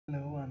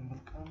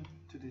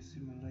the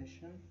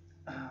simulation.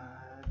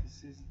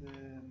 This is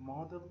the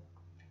model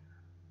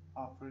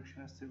of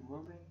friction steel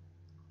welding,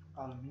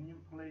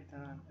 aluminum plate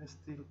and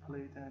steel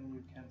plate, and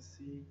you can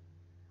see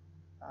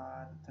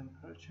the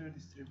temperature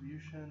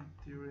distribution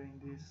during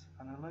this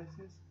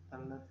analysis. The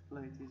left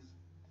plate is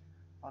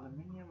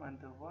aluminum and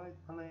the right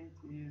plate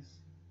is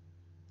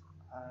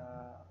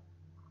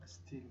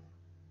steel.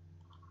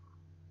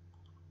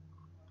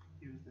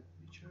 Use the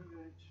feature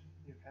gauge.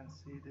 You can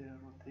see the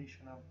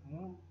rotation of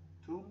move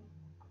tool.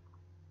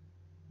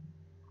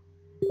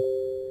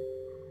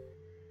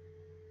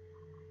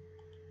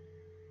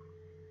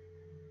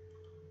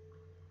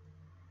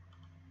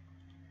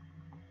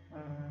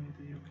 And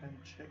you can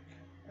check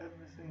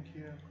everything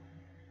here.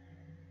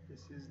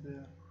 This is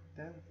the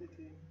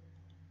density,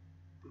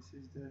 this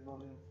is the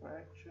volume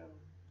fraction,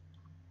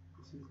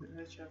 this is the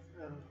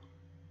HFL,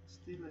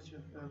 steel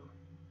HFL,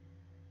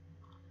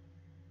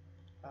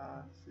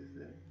 this is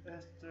the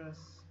stress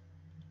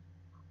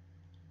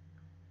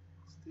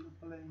steel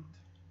plate,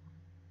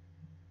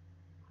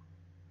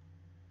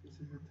 this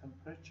is the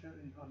temperature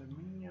in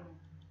aluminum,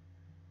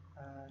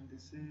 and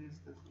this is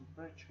the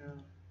temperature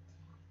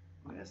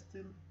in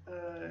steel.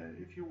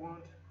 If you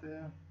want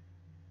the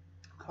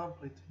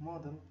complete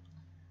model,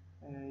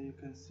 you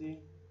can see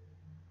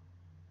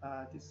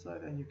this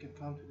side, and you can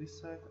come to this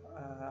site,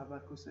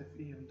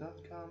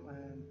 abaqusfem.com,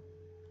 and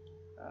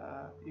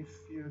if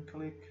you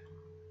click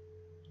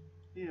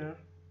here,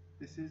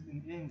 this is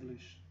in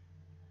English.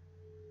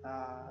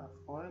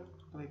 File,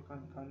 click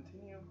on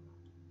continue,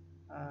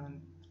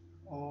 and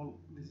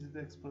this is the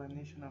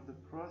explanation of the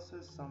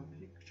process, some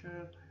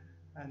picture,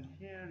 and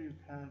here you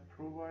can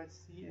provide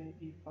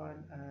CAE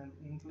file and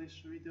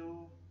English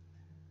video,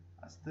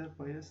 step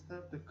by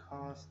step, the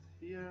cost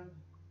here,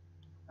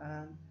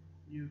 and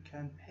you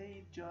can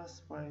pay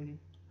just by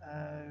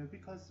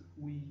because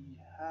we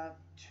have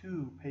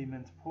two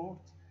payment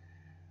ports,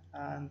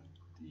 and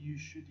you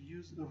should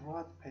use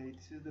rod pay.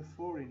 This is the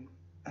foreign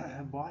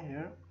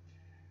buyer,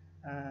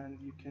 and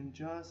you can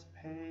just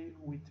pay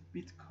with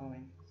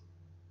Bitcoin.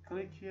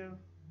 Click here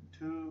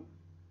to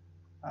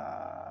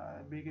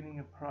beginning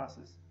a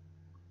process,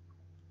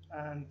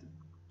 and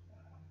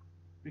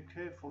be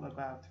careful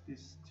about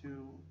these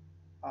two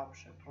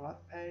options: rod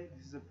pay,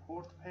 this is a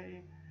port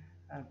pay,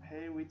 and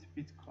pay with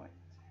Bitcoin.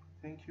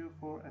 Thank you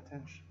for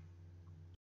attention.